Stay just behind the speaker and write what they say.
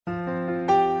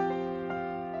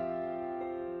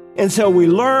And so we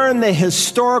learn the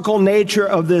historical nature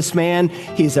of this man.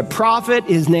 He's a prophet.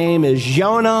 His name is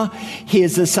Jonah. He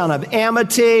is the son of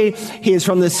Amittai. He is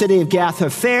from the city of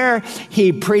Gath-hepher.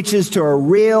 He preaches to a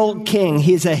real king.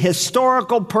 He's a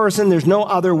historical person. There's no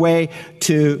other way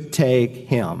to take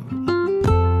him.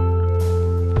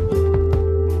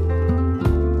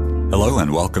 Hello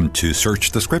and welcome to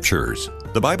Search the Scriptures,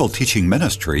 the Bible teaching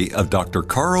ministry of Dr.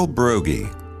 Carl Broggi.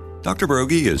 Dr.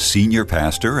 Broggi is senior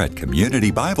pastor at Community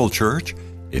Bible Church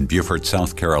in Beaufort,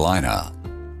 South Carolina.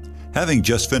 Having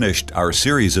just finished our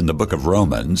series in the book of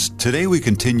Romans, today we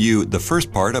continue the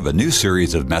first part of a new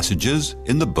series of messages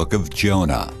in the book of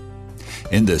Jonah.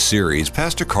 In this series,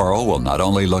 Pastor Carl will not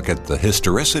only look at the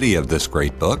historicity of this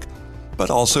great book,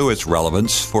 but also its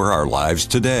relevance for our lives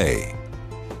today.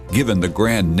 Given the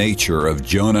grand nature of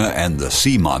Jonah and the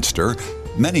sea monster,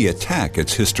 many attack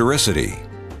its historicity.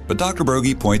 But Dr.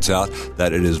 Broggi points out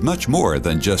that it is much more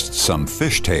than just some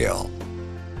fish tale.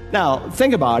 Now,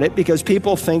 think about it, because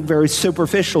people think very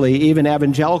superficially, even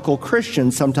evangelical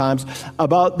Christians sometimes,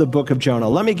 about the book of Jonah.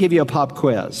 Let me give you a pop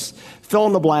quiz. Fill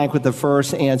in the blank with the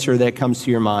first answer that comes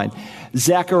to your mind.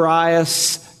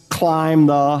 Zacharias climbed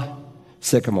the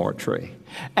sycamore tree.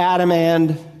 Adam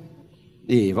and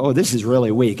Eve. Oh, this is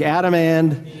really weak. Adam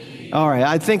and Eve. All right,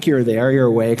 I think you're there. You're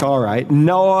awake. All right.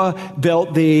 Noah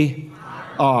built the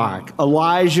ark.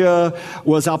 Elijah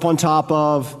was up on top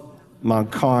of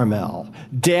Mount Carmel.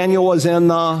 Daniel was in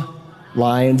the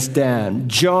lion's den.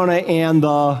 Jonah and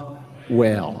the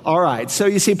whale. All right, so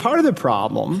you see, part of the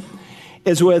problem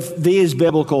is with these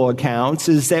biblical accounts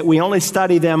is that we only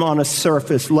study them on a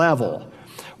surface level.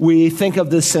 We think of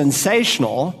the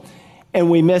sensational and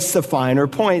we miss the finer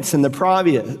points in the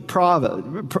process.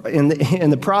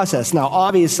 Now,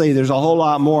 obviously, there's a whole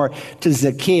lot more to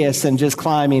Zacchaeus than just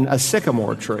climbing a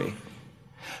sycamore tree.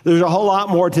 There's a whole lot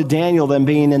more to Daniel than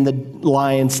being in the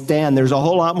lion's den. There's a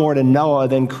whole lot more to Noah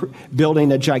than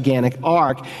building a gigantic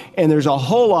ark. And there's a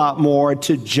whole lot more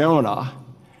to Jonah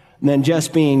than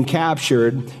just being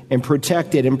captured and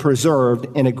protected and preserved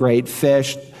in a great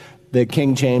fish. The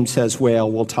King James says whale.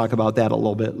 We'll talk about that a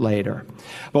little bit later.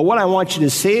 But what I want you to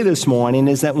see this morning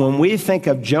is that when we think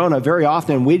of Jonah, very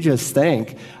often we just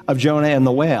think of Jonah and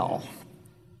the whale.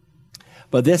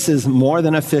 But this is more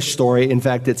than a fish story. In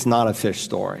fact, it's not a fish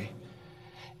story.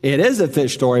 It is a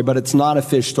fish story, but it's not a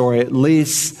fish story, at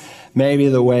least maybe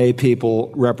the way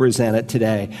people represent it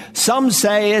today. Some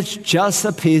say it's just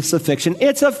a piece of fiction.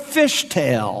 It's a fish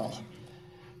tale.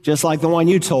 Just like the one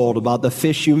you told about the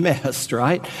fish you missed,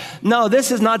 right? No, this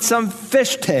is not some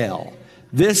fish tale.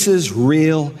 This is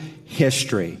real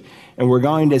history. And we're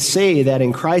going to see that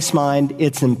in Christ's mind,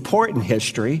 it's important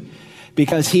history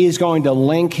because he is going to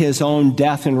link his own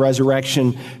death and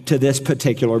resurrection to this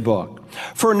particular book.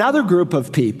 For another group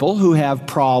of people who have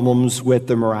problems with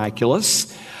the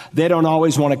miraculous, they don't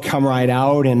always want to come right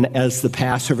out and, as the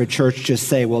pastor of a church, just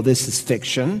say, well, this is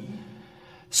fiction.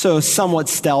 So somewhat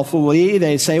stealthily,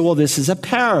 they say, well, this is a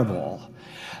parable,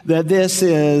 that this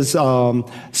is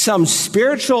some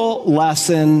spiritual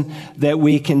lesson that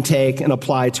we can take and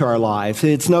apply to our life.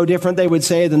 It's no different, they would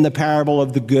say, than the parable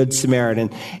of the Good Samaritan.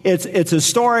 It's a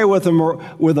story with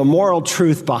a moral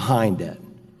truth behind it.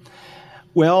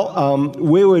 Well,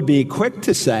 we would be quick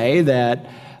to say that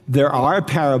there are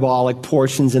parabolic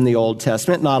portions in the Old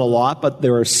Testament, not a lot, but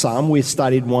there are some. We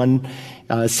studied one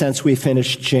since we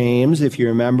finished James. If you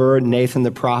remember, Nathan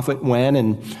the prophet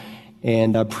went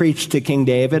and preached to King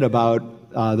David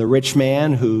about the rich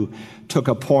man who took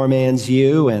a poor man's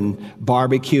ewe and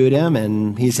barbecued him,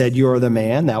 and he said, "You're the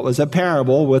man." That was a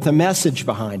parable with a message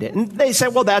behind it. And they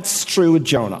said, well, that's true with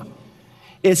Jonah.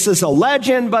 It's just a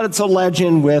legend, but it's a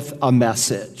legend with a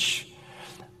message.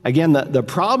 Again, the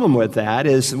problem with that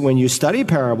is when you study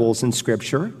parables in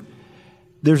Scripture,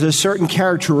 there's a certain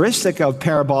characteristic of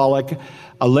parabolic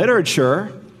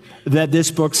literature that this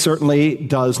book certainly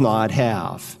does not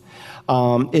have.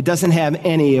 It doesn't have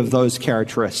any of those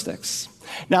characteristics.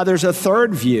 Now, there's a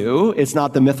third view. It's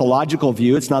not the mythological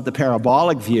view. It's not the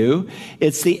parabolic view.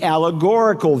 It's the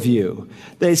allegorical view.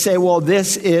 They say, well,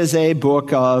 this is a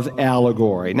book of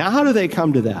allegory. Now, how do they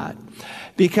come to that?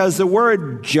 Because the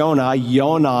word Jonah,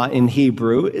 Yonah in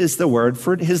Hebrew, is the word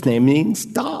for his name means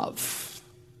dove.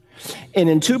 And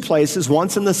in two places,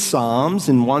 once in the Psalms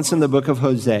and once in the book of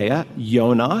Hosea,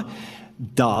 Yonah,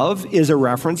 dove, is a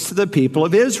reference to the people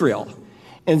of Israel.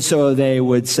 And so they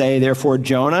would say, therefore,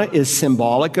 Jonah is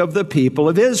symbolic of the people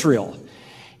of Israel.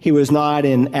 He was not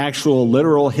an actual,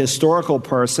 literal, historical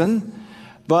person,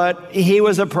 but he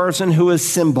was a person who was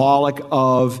symbolic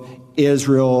of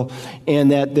Israel,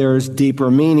 and that there's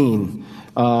deeper meaning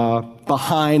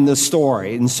behind the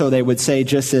story. And so they would say,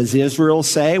 just as Israel,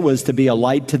 say, was to be a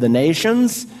light to the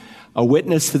nations, a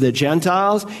witness to the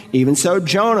Gentiles, even so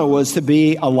Jonah was to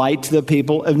be a light to the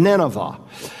people of Nineveh.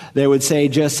 They would say,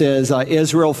 just as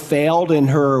Israel failed in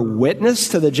her witness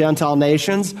to the Gentile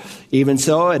nations, even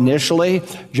so, initially,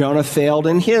 Jonah failed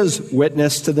in his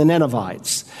witness to the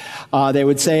Ninevites. They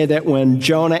would say that when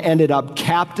Jonah ended up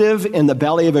captive in the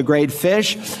belly of a great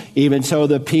fish, even so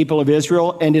the people of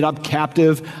Israel ended up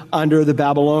captive under the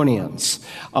Babylonians.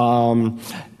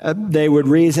 They would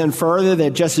reason further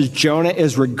that just as Jonah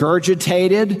is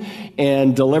regurgitated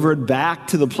and delivered back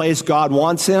to the place God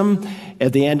wants him,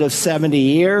 at the end of 70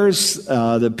 years,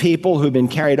 the people who've been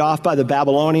carried off by the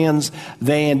Babylonians,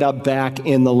 they end up back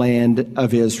in the land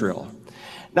of Israel.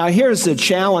 Now, here's the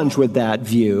challenge with that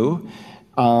view.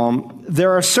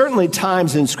 There are certainly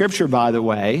times in Scripture, by the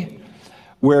way,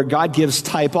 where God gives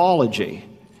typology.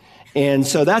 And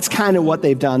so that's kind of what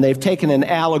they've done. They've taken an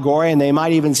allegory, and they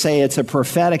might even say it's a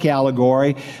prophetic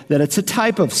allegory, that it's a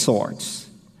type of sorts.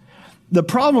 The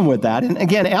problem with that, and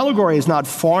again, allegory is not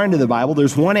foreign to the Bible.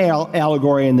 There's one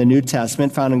allegory in the New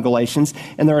Testament found in Galatians,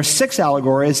 and there are 6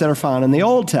 allegories that are found in the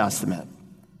Old Testament.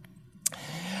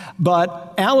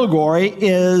 But allegory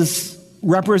is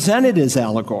represented as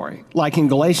allegory. Like in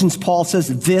Galatians, Paul says,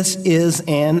 this is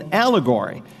an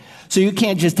allegory. So you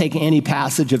can't just take any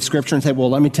passage of Scripture and say, well,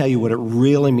 let me tell you what it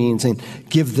really means and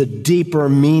give the deeper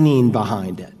meaning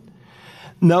behind it.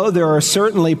 No, there are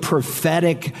certainly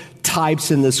prophetic types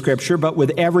in the Scripture, but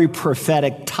with every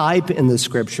prophetic type in the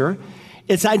Scripture,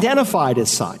 it's identified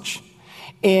as such.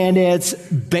 And it's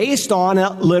based on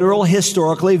a literal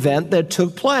historical event that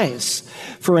took place.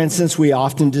 For instance, we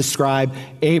often describe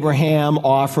Abraham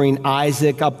offering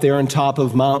Isaac up there on top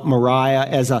of Mount Moriah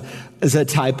as a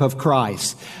type of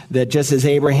Christ. That just as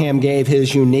Abraham gave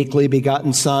his uniquely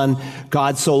begotten son,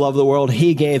 God so loved the world,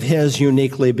 he gave his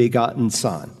uniquely begotten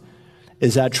son.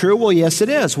 Is that true? Well, yes, it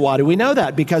is. Why do we know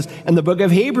that? Because in the book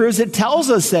of Hebrews, it tells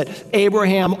us that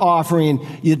Abraham offering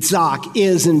Yitzhak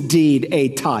is indeed a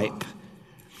type.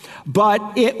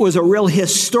 But it was a real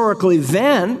historical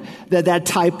event that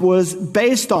type was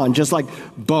based on. Just like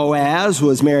Boaz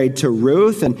was married to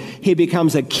Ruth and he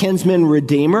becomes a kinsman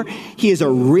redeemer. He is a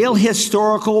real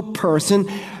historical person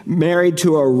married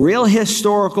to a real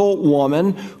historical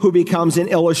woman who becomes an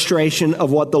illustration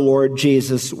of what the Lord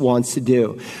Jesus wants to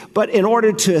do. But in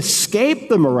order to escape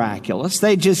the miraculous,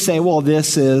 they just say, well,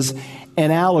 this is an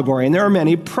allegory. And there are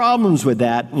many problems with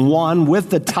that. One, with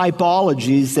the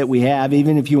typologies that we have,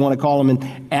 even if you want to call them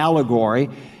an allegory,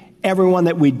 everyone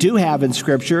that we do have in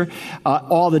Scripture,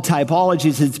 all the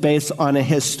typologies, it's based on a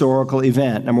historical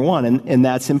event, number one, and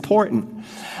that's important.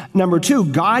 Number two,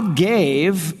 God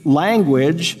gave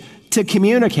language to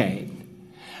communicate.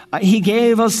 He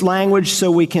gave us language so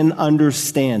we can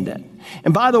understand it.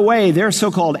 And by the way, their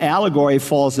so-called allegory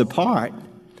falls apart.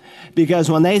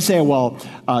 Because when they say, well,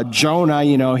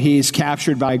 Jonah, he's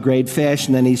captured by a great fish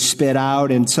and then he's spit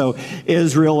out. And so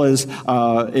Israel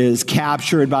is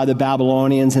captured by the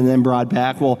Babylonians and then brought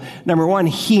back. Well, number one,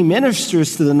 he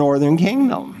ministers to the northern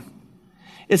kingdom.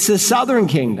 It's the southern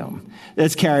kingdom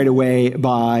that's carried away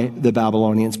by the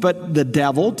Babylonians. But the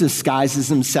devil disguises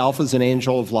himself as an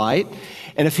angel of light.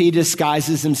 And if he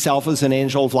disguises himself as an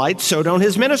angel of light, so don't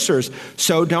his ministers,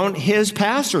 so don't his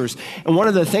pastors. And one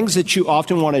of the things that you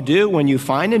often want to do when you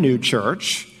find a new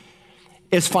church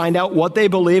is find out what they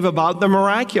believe about the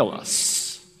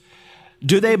miraculous.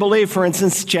 Do they believe, for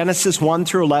instance, Genesis 1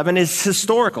 through 11 is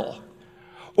historical?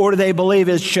 Or do they believe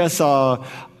it's just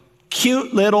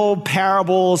cute little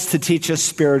parables to teach us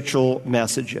spiritual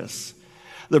messages?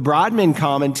 The Broadman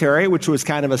commentary, which was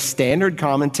kind of a standard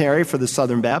commentary for the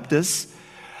Southern Baptists,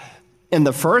 in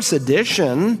the first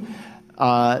edition,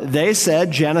 they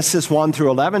said Genesis 1 through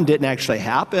 11 didn't actually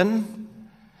happen.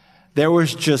 They were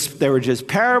just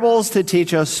parables to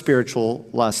teach us spiritual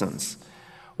lessons.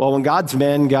 Well, when God's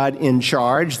men got in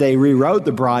charge, they rewrote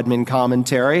the Broadman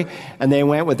commentary, and they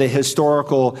went with the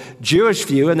historical Jewish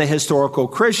view and the historical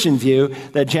Christian view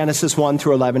that Genesis 1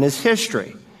 through 11 is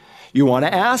history. You want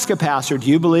to ask a pastor, do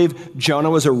you believe Jonah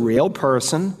was a real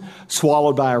person,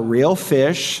 swallowed by a real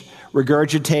fish,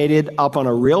 regurgitated up on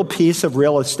a real piece of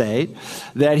real estate,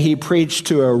 that he preached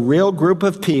to a real group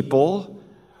of people,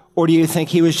 or do you think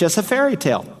he was just a fairy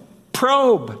tale?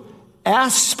 Probe.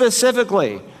 Ask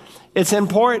specifically. It's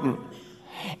important.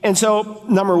 And so,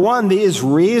 number one, these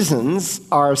reasons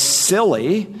are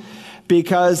silly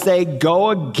because they go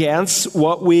against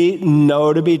what we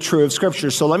know to be true of Scripture.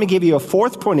 So let me give you a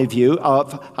fourth point of view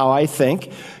of how I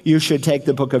think you should take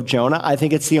the book of Jonah. I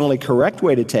think it's the only correct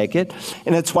way to take it,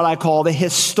 and it's what I call the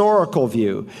historical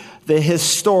view. The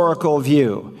historical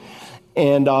view.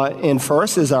 And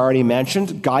first, as I already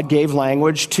mentioned, God gave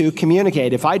language to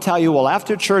communicate. If I tell you, well,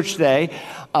 after church today,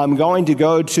 I'm going to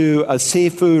go to a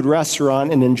seafood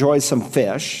restaurant and enjoy some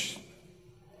fish,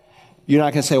 you're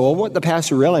not going to say, well, what the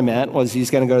pastor really meant was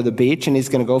he's going to go to the beach and he's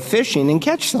going to go fishing and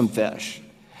catch some fish.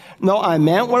 No, I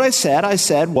meant what I said. I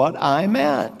said what I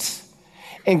meant.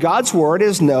 And God's word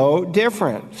is no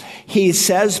different. He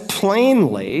says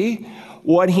plainly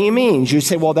what he means. You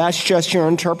say, well, that's just your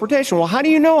interpretation. Well, how do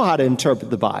you know how to interpret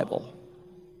the Bible?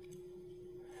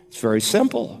 It's very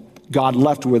simple. God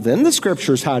left within the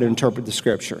scriptures how to interpret the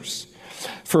scriptures.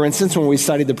 For instance, when we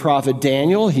studied the prophet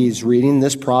Daniel, he's reading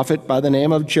this prophet by the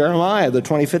name of Jeremiah, the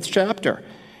 25th chapter.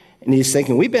 And he's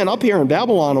thinking, we've been up here in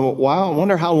Babylon a while. I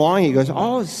wonder how long. He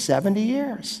goes, 70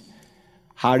 years.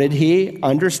 How did he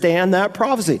understand that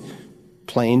prophecy?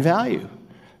 Plain value,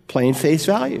 plain face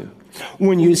value.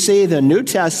 When you see the New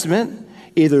Testament,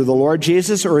 either the Lord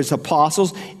Jesus or his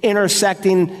apostles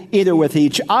intersecting either with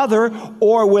each other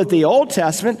or with the Old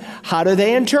Testament, how do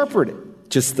they interpret it?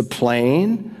 Just the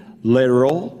plain,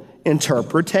 literal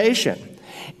interpretation.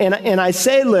 And I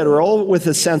say literal with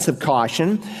a sense of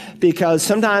caution because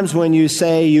sometimes when you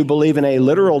say you believe in a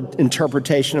literal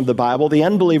interpretation of the Bible, the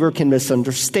unbeliever can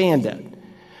misunderstand it.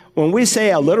 When we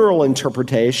say a literal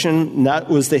interpretation, that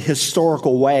was the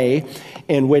historical way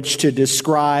in which to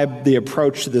describe the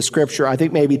approach to the scripture. I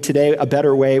think maybe today a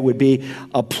better way would be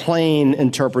a plain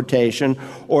interpretation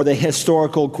or the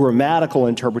historical grammatical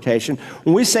interpretation.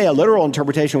 When we say a literal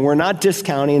interpretation, we're not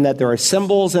discounting that there are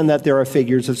symbols and that there are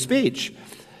figures of speech.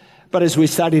 But as we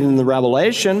studied in the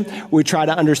Revelation, we try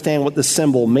to understand what the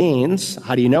symbol means.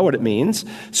 How do you know what it means?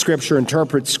 Scripture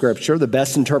interprets Scripture. The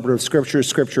best interpreter of Scripture is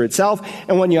Scripture itself.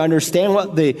 And when you understand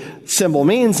what the symbol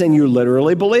means, then you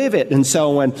literally believe it. And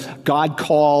so when God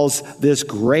calls this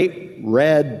great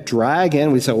red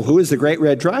dragon, we say, well, who is the great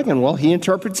red dragon? Well, he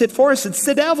interprets it for us. It's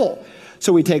the devil.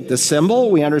 So we take the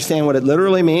symbol, we understand what it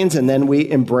literally means, and then we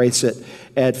embrace it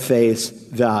at face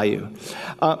value.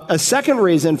 A second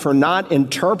reason for not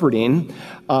interpreting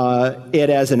it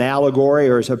as an allegory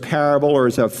or as a parable or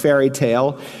as a fairy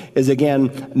tale is,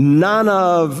 again, none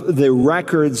of the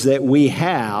records that we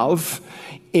have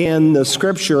in the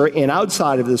scripture and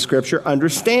outside of the scripture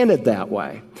understand it that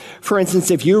way. For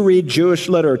instance, if you read Jewish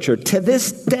literature, to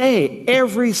this day,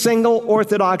 every single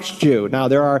Orthodox Jew, now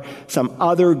there are some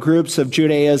other groups of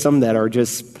Judaism that are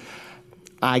just,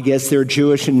 I guess they're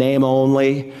Jewish in name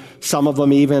only. Some of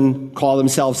them even call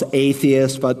themselves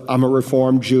atheists, but I'm a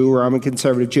Reformed Jew or I'm a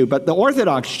conservative Jew. But the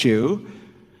Orthodox Jew,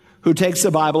 who takes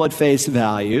the Bible at face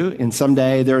value, and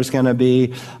someday there's going to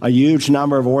be a huge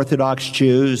number of Orthodox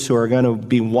Jews who are going to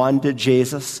be won to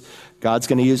Jesus. God's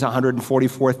going to use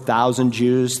 144,000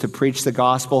 Jews to preach the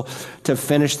gospel, to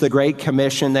finish the Great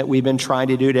Commission that we've been trying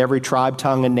to do to every tribe,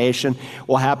 tongue, and nation.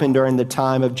 Will happen during the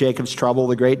time of Jacob's trouble,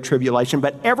 the Great Tribulation.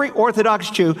 But every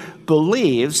Orthodox Jew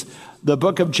believes the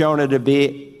book of Jonah to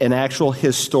be an actual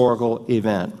historical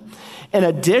event. In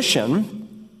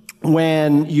addition,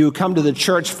 when you come to the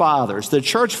church fathers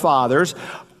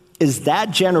is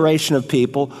that generation of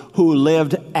people who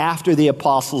lived after the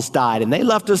apostles died. And they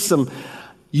left us some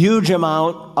huge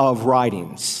amount of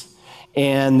writings.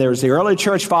 And there's the early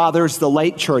church fathers, the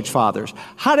late church fathers.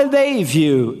 How did they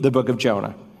view the book of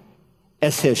Jonah?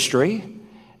 As history,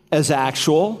 as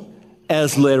actual,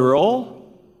 as literal.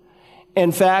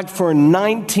 In fact, for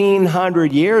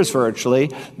 1900 years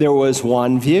virtually, there was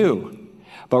one view.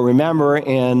 But remember,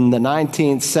 in the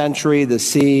 19th century, the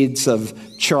seeds of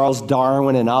Charles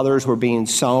Darwin and others were being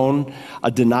sown,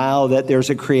 a denial that there's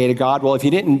a created God. Well, if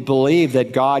you didn't believe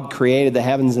that God created the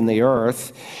heavens and the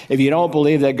earth, if you don't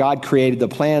believe that God created the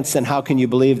plants, then how can you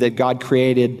believe that God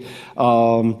created,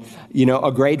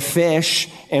 a great fish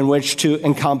in which to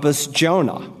encompass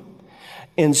Jonah?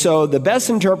 And so the best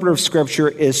interpreter of Scripture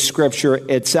is Scripture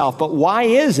itself. But why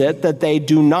is it that they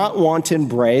do not want to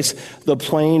embrace the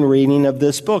plain reading of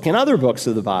this book and other books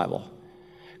of the Bible?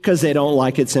 Because they don't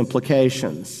like its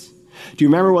implications. Do you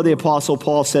remember what the Apostle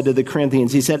Paul said to the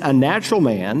Corinthians? He said, a natural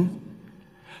man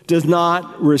does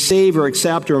not receive or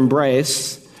accept or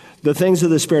embrace the things of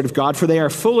the Spirit of God, for they are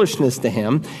foolishness to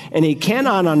him, and he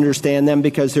cannot understand them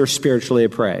because they're spiritually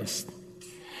appraised.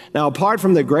 Now, apart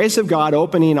from the grace of God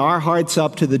opening our hearts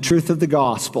up to the truth of the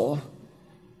gospel,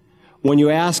 when you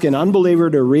ask an unbeliever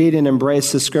to read and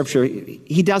embrace the Scripture,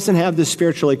 he doesn't have the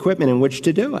spiritual equipment in which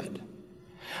to do it.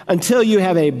 Until you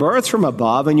have a birth from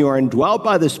above and you are indwelt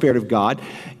by the Spirit of God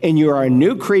and you are a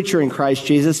new creature in Christ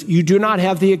Jesus, you do not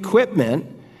have the equipment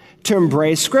to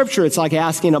embrace Scripture. It's like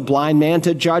asking a blind man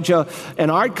to judge an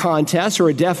art contest or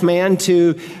a deaf man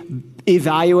to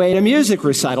evaluate a music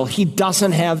recital. He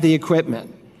doesn't have the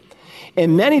equipment.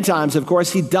 And many times, of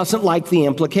course, he doesn't like the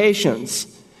implications.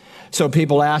 So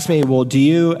people ask me, well, do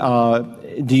you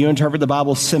interpret the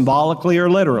Bible symbolically or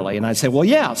literally? And I say, well,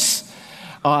 yes.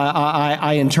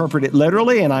 I interpret it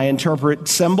literally, and I interpret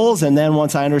symbols, and then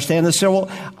once I understand the symbol,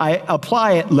 I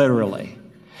apply it literally.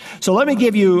 So let me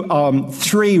give you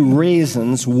 3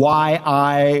 reasons why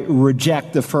I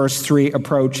reject the first 3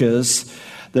 approaches: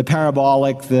 the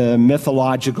parabolic, the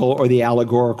mythological, or the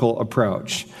allegorical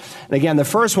approach. And again, the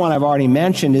first one I've already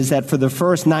mentioned is that for the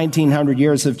first 1900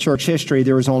 years of church history,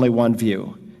 there was only one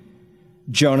view.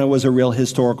 Jonah was a real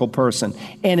historical person.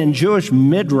 And in Jewish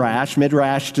Midrash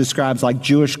describes like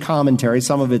Jewish commentary.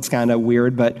 Some of it's kind of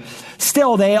weird, but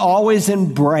still they always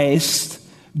embraced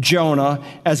Jonah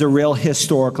as a real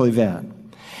historical event.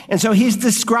 And so he's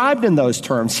described in those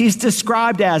terms. He's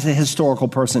described as a historical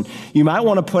person. You might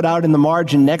want to put out in the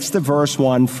margin next to verse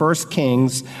 1, 2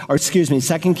 Kings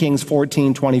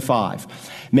 14:25.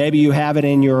 Maybe you have it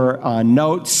in your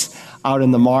notes out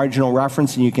in the marginal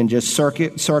reference, and you can just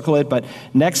circle it. But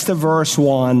next to verse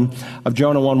 1 of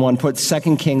Jonah 1:1, put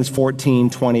 2 Kings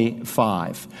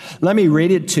 14:25. Let me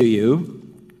read it to you.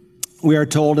 We are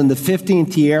told in the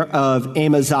 15th year of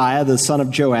Amaziah, the son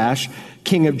of Joash,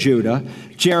 king of Judah,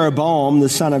 Jeroboam, the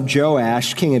son of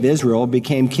Joash, king of Israel,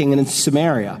 became king in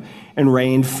Samaria and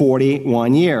reigned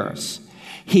 41 years.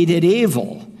 He did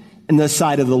evil in the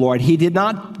sight of the Lord. He did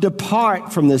not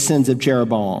depart from the sins of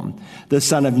Jeroboam, the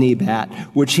son of Nebat,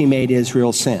 which he made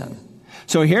Israel sin.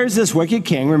 So here's this wicked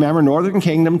king. Remember, northern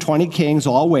kingdom, 20 kings,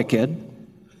 all wicked.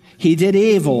 He did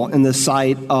evil in the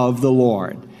sight of the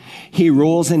Lord. He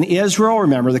rules in Israel.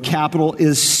 Remember, the capital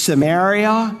is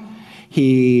Samaria.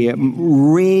 He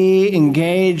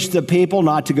re-engaged the people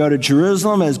not to go to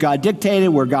Jerusalem as God dictated,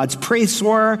 where God's priests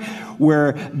were,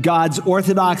 where God's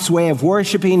orthodox way of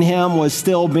worshiping him was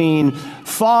still being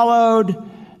followed.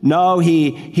 No,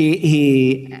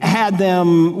 he had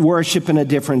them worship in a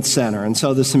different center, and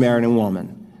so the Samaritan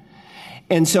woman.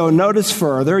 And so notice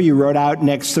further, you wrote out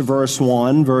next to verse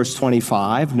 1, verse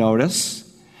 25, notice.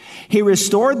 He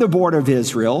restored the border of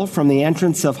Israel from the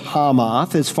entrance of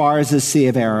Hamath as far as the Sea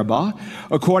of Arabah,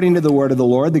 according to the word of the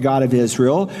Lord, the God of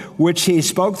Israel, which he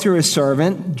spoke through his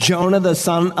servant, Jonah the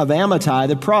son of Amittai,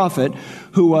 the prophet,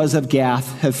 who was of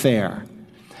Gath-Hepher.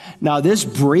 Now, this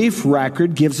brief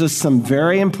record gives us some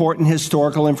very important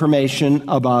historical information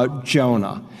about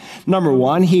Jonah. Number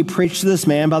 1, he preached to this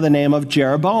man by the name of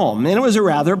Jeroboam, and it was a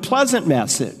rather pleasant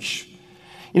message.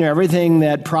 You know, everything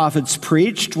that prophets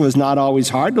preached was not always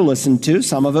hard to listen to.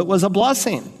 Some of it was a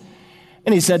blessing.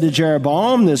 And he said to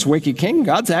Jeroboam, this wicked king,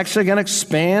 God's actually going to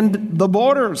expand the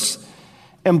borders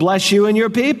and bless you and your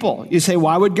people. You say,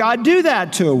 why would God do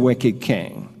that to a wicked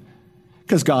king?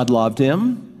 Because God loved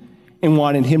him and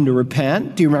wanted him to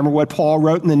repent. Do you remember what Paul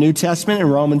wrote in the New Testament in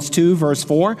Romans 2, verse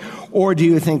 4? Or do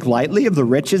you think lightly of the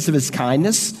riches of his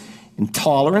kindness and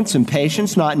tolerance and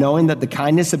patience, not knowing that the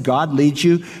kindness of God leads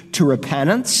you to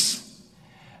repentance?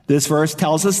 This verse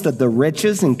tells us that the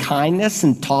riches and kindness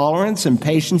and tolerance and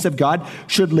patience of God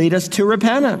should lead us to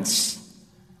repentance.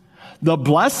 The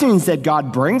blessings that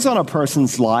God brings on a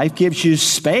person's life gives you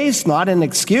space, not an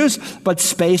excuse, but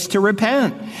space to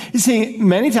repent. You see,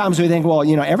 many times we think, well,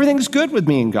 everything's good with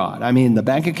me and God. I mean, the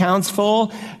bank account's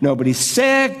full, nobody's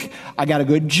sick, I got a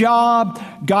good job.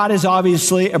 God is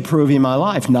obviously approving my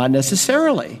life. Not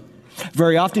necessarily.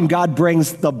 Very often, God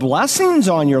brings the blessings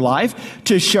on your life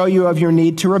to show you of your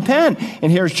need to repent.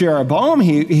 And here's Jeroboam.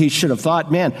 He should have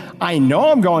thought, man, I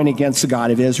know I'm going against the God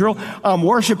of Israel. I'm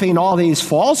worshiping all these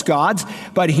false gods.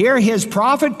 But here his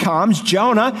prophet comes,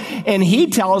 Jonah, and he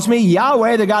tells me,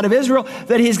 Yahweh, the God of Israel,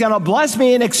 that he's going to bless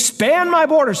me and expand my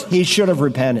borders. He should have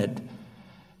repented,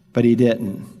 but he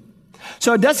didn't.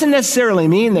 So it doesn't necessarily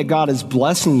mean that God is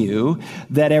blessing you,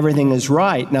 that everything is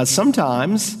right. Now,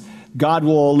 sometimes God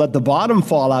will let the bottom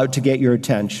fall out to get your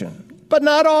attention, but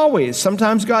not always.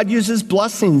 Sometimes God uses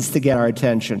blessings to get our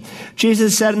attention.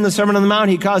 Jesus said in the Sermon on the Mount,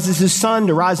 he causes his sun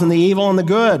to rise on the evil and the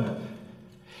good.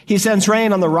 He sends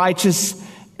rain on the righteous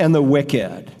and the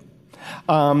wicked.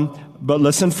 But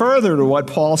listen further to what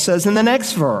Paul says in the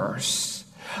next verse.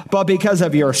 But because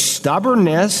of your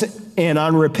stubbornness and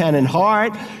unrepentant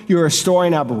heart, you are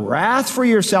storing up wrath for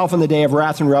yourself in the day of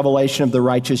wrath and revelation of the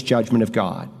righteous judgment of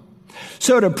God.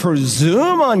 So to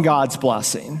presume on God's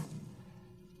blessing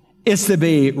It's to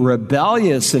be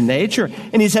rebellious in nature.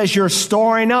 And he says, you're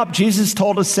storing up. Jesus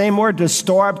told us the same word, to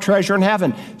store up treasure in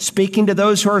heaven, speaking to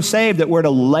those who are saved, that we're to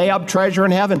lay up treasure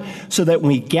in heaven so that when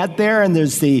we get there and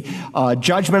there's the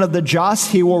judgment of the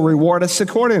just, he will reward us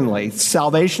accordingly.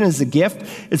 Salvation is a gift.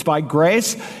 It's by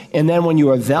grace. And then when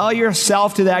you avail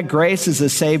yourself to that grace as a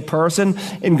saved person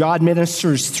and God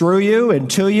ministers through you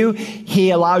and to you, he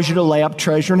allows you to lay up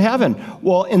treasure in heaven.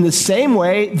 Well, in the same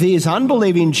way, these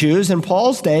unbelieving Jews in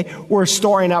Paul's day were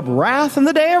storing up wrath in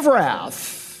the day of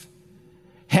wrath.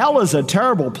 Hell is a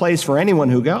terrible place for anyone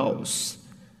who goes.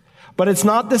 But it's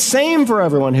not the same for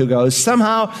everyone who goes.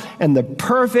 Somehow, in the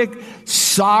perfect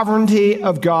sovereignty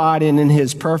of God and in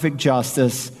his perfect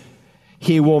justice,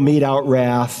 he will mete out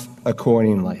wrath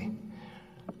accordingly.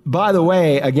 By the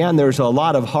way, again, there's a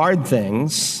lot of hard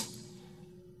things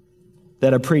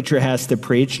that a preacher has to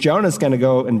preach. Jonah's going to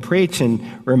go and preach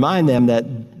and remind them that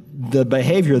the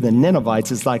behavior of the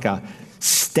Ninevites is like a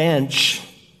stench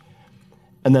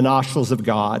in the nostrils of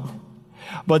God.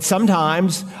 But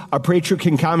sometimes a preacher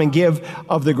can come and give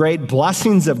of the great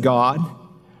blessings of God.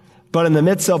 But in the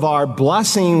midst of our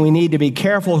blessing, we need to be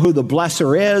careful who the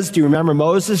blesser is. Do you remember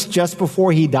Moses just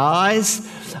before he dies?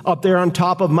 Up there on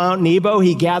top of Mount Nebo,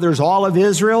 he gathers all of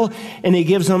Israel and he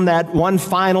gives them that one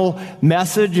final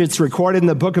message. It's recorded in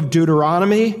the book of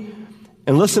Deuteronomy.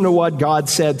 And listen to what God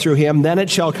said through him. Then it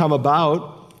shall come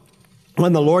about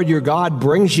when the Lord your God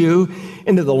brings you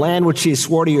into the land which he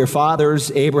swore to your fathers,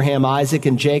 Abraham, Isaac,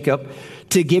 and Jacob,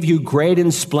 to give you great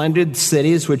and splendid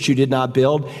cities which you did not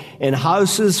build, and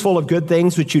houses full of good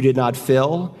things which you did not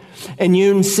fill, and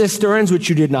hewn cisterns which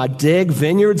you did not dig,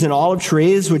 vineyards and olive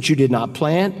trees which you did not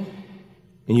plant,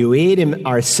 and you eat and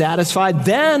are satisfied.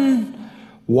 Then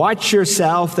watch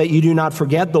yourself that you do not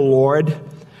forget the Lord,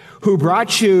 who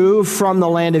brought you from the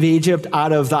land of Egypt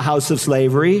out of the house of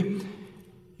slavery.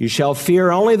 You shall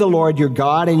fear only the Lord your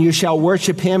God, and you shall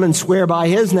worship him and swear by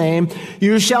his name.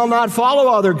 You shall not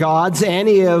follow other gods,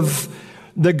 any of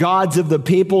the gods of the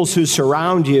peoples who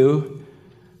surround you.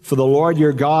 For the Lord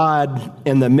your God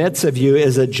in the midst of you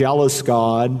is a jealous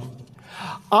God.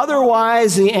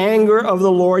 Otherwise, the anger of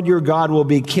the Lord your God will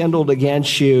be kindled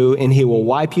against you, and he will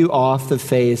wipe you off the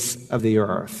face of the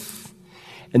earth.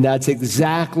 And that's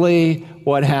exactly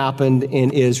what happened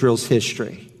in Israel's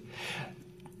history.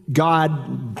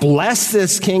 God blessed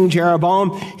this King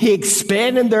Jeroboam. He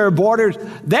expanded their borders.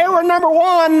 They were number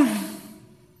one,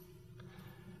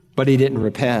 but he didn't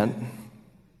repent.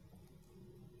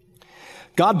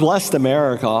 God blessed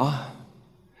America.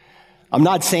 I'm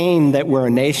not saying that we're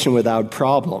a nation without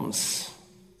problems,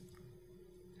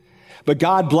 but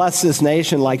God blessed this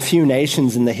nation like few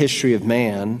nations in the history of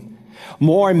man.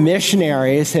 More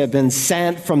missionaries have been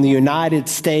sent from the United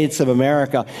States of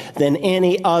America than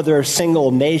any other single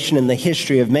nation in the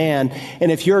history of man.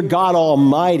 And if you're God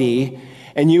Almighty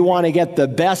and you want to get the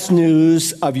best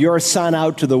news of your son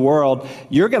out to the world,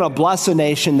 you're going to bless a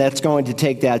nation that's going to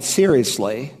take that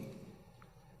seriously.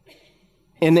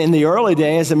 And in the early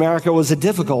days, America was a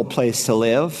difficult place to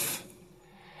live.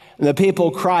 And the people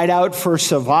cried out for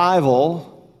survival.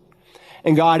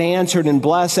 And God answered and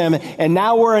blessed them. And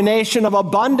now we're a nation of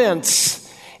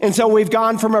abundance. And so we've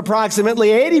gone from approximately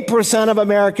 80% of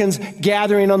Americans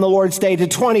gathering on the Lord's Day to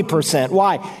 20%.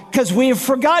 Why? Because we've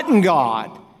forgotten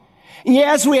God.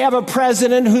 Yes, we have a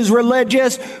president who's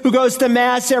religious, who goes to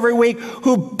Mass every week,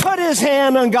 who put his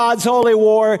hand on God's holy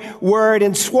word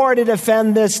and swore to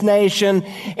defend this nation.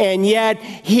 And yet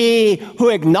he who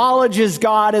acknowledges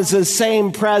God is the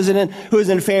same president who's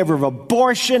in favor of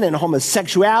abortion and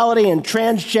homosexuality and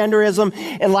transgenderism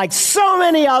and, like so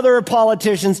many other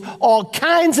politicians, all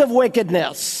kinds of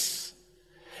wickedness.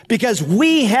 Because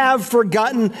we have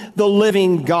forgotten the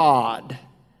living God.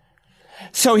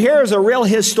 So here's a real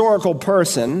historical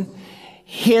person.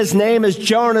 His name is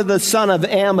Jonah, the son of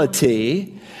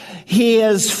Amittai. He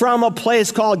is from a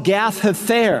place called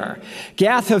Gath-Hepher.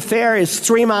 Gath-Hepher is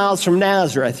 3 miles from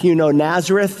Nazareth. You know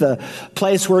Nazareth, the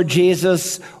place where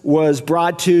Jesus was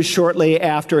brought to shortly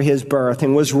after his birth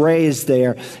and was raised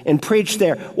there and preached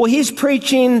there. Well, he's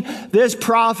preaching this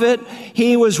prophet.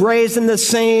 He was raised in the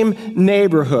same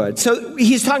neighborhood. So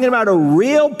he's talking about a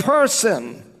real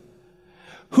person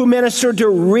who ministered to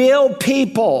real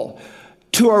people,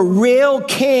 to a real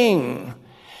king,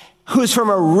 who's from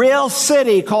a real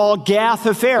city called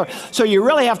Gath-Hepher. So you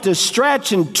really have to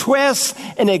stretch and twist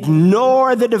and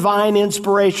ignore the divine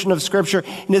inspiration of Scripture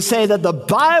and to say that the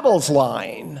Bible's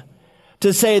lying,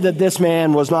 to say that this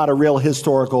man was not a real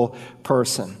historical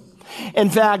person. In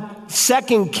fact,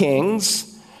 2 Kings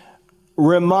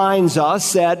reminds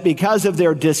us that because of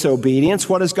their disobedience,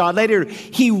 what does God later do?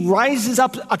 He rises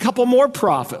up a couple more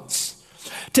prophets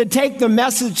to take the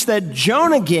message that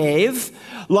Jonah gave,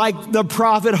 like the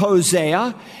prophet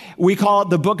Hosea. We call it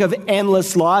the book of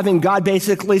endless love, and God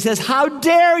basically says, how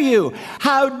dare you?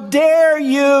 How dare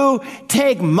you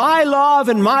take my love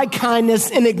and my kindness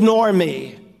and ignore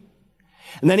me?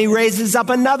 And then he raises up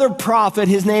another prophet.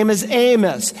 His name is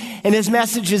Amos, and his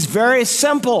message is very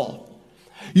simple.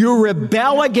 You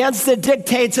rebel against the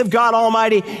dictates of God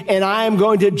Almighty, and I am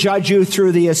going to judge you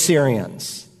through the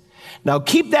Assyrians. Now,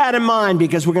 keep that in mind,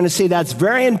 because we're going to see that's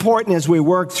very important as we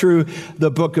work through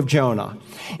the book of Jonah.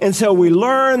 And so we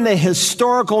learn the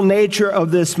historical nature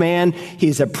of this man.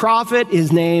 He's a prophet.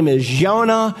 His name is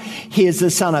Jonah. He is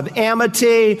the son of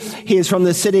Amittai. He is from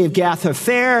the city of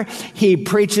Gath-hepher. He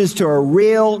preaches to a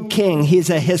real king.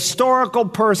 He's a historical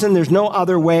person. There's no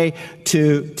other way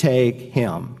to take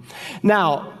him.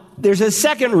 Now, there's a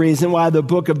second reason why the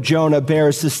book of Jonah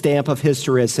bears the stamp of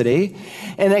historicity.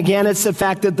 And again, it's the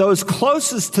fact that those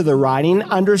closest to the writing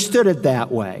understood it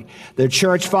that way. The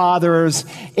church fathers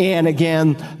and,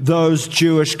 again, those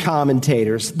Jewish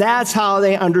commentators. That's how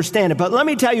they understand it. But let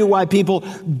me tell you why people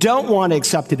don't want to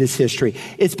accept it as history.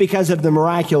 It's because of the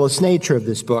miraculous nature of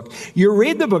this book. You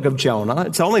read the book of Jonah.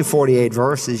 It's only 48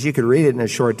 verses. You could read it in a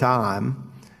short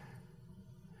time.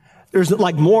 There's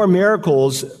like more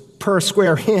miracles per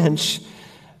square inch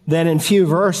than in few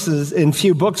verses, in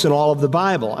few books in all of the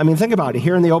Bible. I mean, think about it.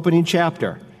 Here in the opening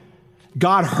chapter,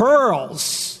 God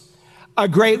hurls a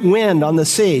great wind on the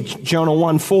sea, Jonah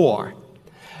 1:4.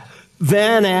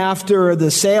 Then after the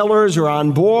sailors are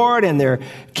on board and they're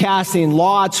casting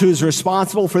lots, who's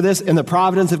responsible for this? In the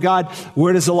providence of God,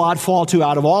 where does the lot fall to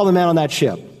out of all the men on that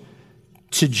ship?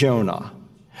 To Jonah.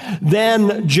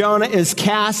 Then Jonah is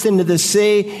cast into the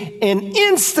sea, and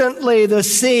instantly the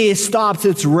sea stops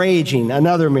its raging.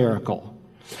 Another miracle.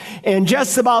 And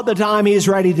just about the time he's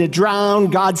ready to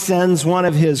drown, God sends one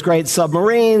of his great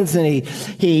submarines, and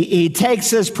he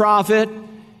takes this prophet.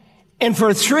 And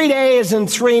for 3 days and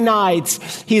 3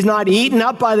 nights, he's not eaten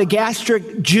up by the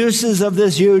gastric juices of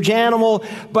this huge animal,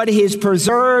 but he's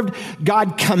preserved.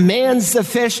 God commands the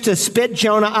fish to spit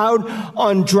Jonah out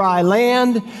on dry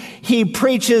land. He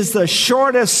preaches the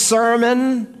shortest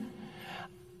sermon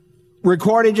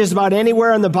recorded just about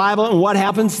anywhere in the Bible. And what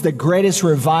happens? The greatest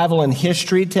revival in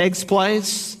history takes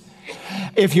place.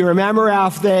 If you remember,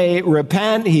 after they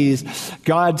repent,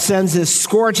 God sends this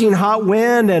scorching hot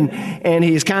wind, and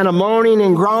he's kind of moaning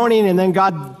and groaning, and then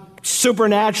God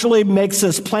supernaturally makes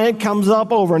this plant comes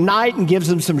up overnight and gives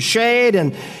him some shade,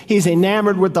 and he's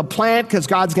enamored with the plant because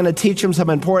God's going to teach him some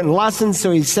important lessons.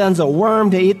 So he sends a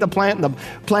worm to eat the plant, and the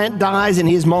plant dies, and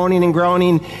he's moaning and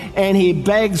groaning, and he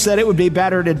begs that it would be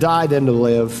better to die than to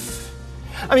live.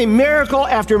 I mean, miracle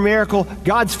after miracle,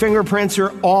 God's fingerprints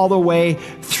are all the way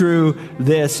through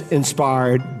this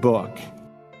inspired book.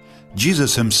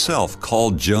 Jesus himself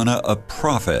called Jonah a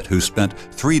prophet who spent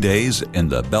 3 days in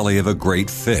the belly of a great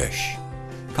fish.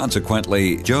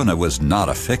 Consequently, Jonah was not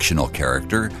a fictional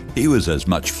character. He was as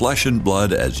much flesh and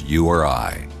blood as you or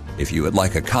I. If you would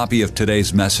like a copy of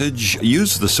today's message,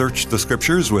 use the Search the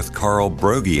Scriptures with Carl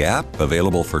Broggi app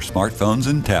available for smartphones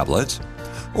and tablets,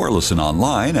 or listen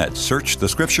online at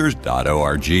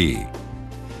searchthescriptures.org. You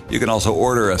can also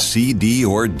order a CD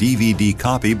or DVD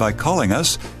copy by calling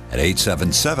us at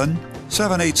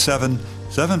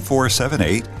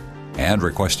 877-787-7478 and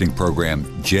requesting program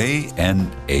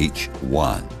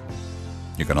JNH1.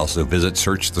 You can also visit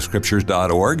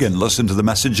searchthescriptures.org and listen to the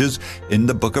messages in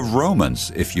the book of Romans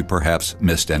if you perhaps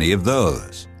missed any of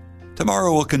those.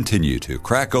 Tomorrow we'll continue to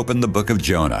crack open the book of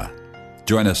Jonah.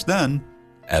 Join us then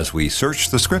as we search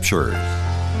the Scriptures.